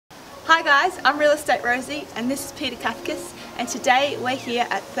Hi guys, I'm Real Estate Rosie and this is Peter Kafkas, and today we're here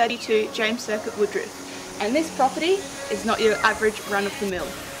at 32 James Circuit Woodroffe, and this property is not your average run-of-the-mill.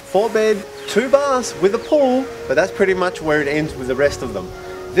 4-bed, 2 baths with a pool, but that's pretty much where it ends with the rest of them.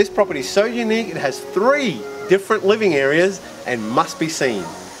 This property is so unique, it has 3 different living areas and must be seen.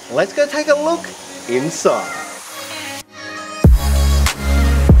 Let's go take a look inside.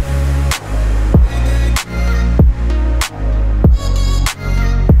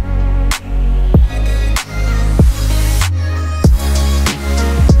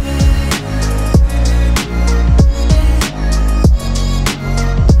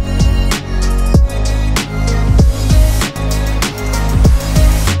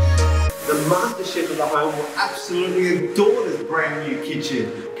 Of the home will absolutely adore this brand new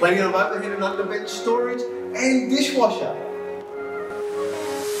kitchen. Plenty of overhead and underbench storage and dishwasher.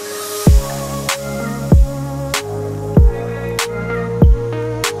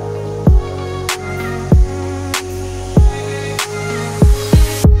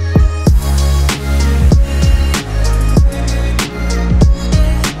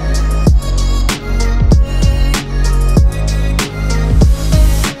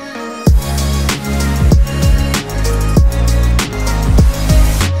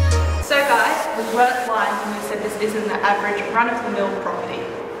 Isn't the average run-of-the-mill property.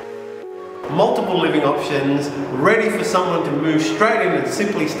 Multiple living options, ready for someone to move straight in and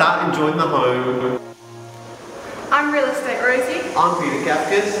simply start enjoying the home. I'm Real Estate Rosie. I'm Peter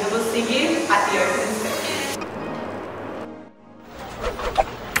Kafkas. And we'll see you at the open.